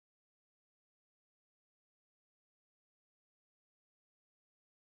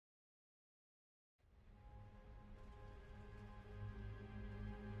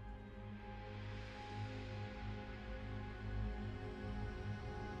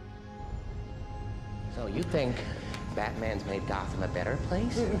So you think Batman's made Gotham a better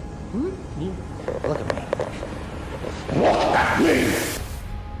place? Look at me.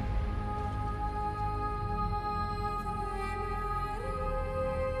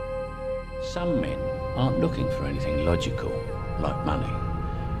 Some men aren't looking for anything logical, like money.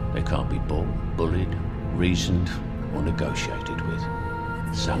 They can't be bought, bullied, reasoned, or negotiated with.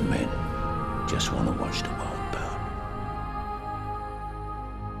 Some men just want to watch the world burn.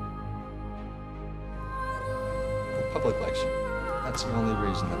 The public likes you. That's the only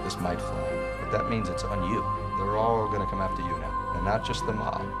reason that this might fly. But that means it's on you. They're all going to come after you now. And not just the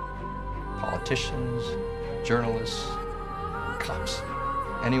mob. Politicians, journalists, cops.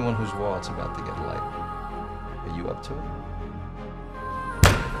 Anyone whose wallet's about to get light. Are you up to it?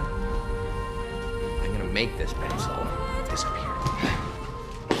 I'm gonna make this pencil disappear.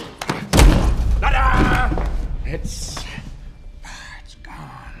 It's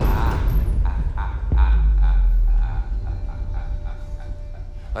gone.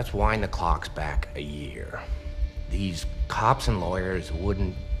 Let's wind the clocks back a year. These cops and lawyers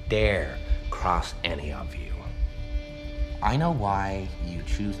wouldn't dare cross any of you. I know why you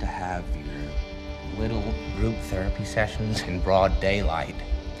choose to have your little group therapy sessions in broad daylight.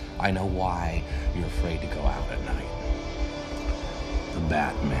 I know why you're afraid to go out at night. The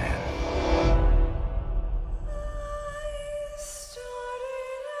Batman.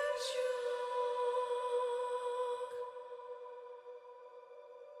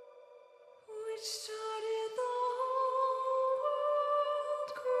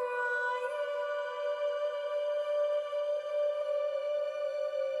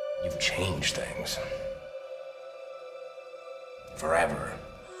 You've changed things. Forever.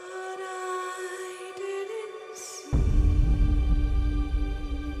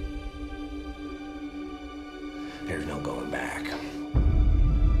 There's no going back.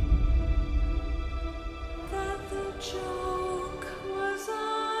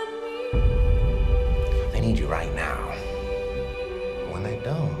 They need you right now. When they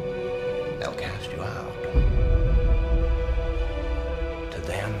don't, they'll cast you out. To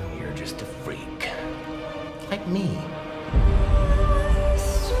them, you're just a freak. Like me.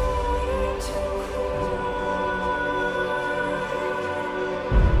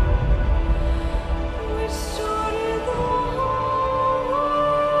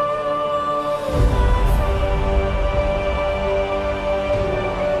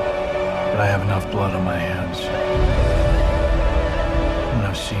 But I have enough blood on my hands. And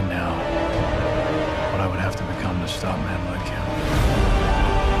I've seen now what I would have to become to stop men like you.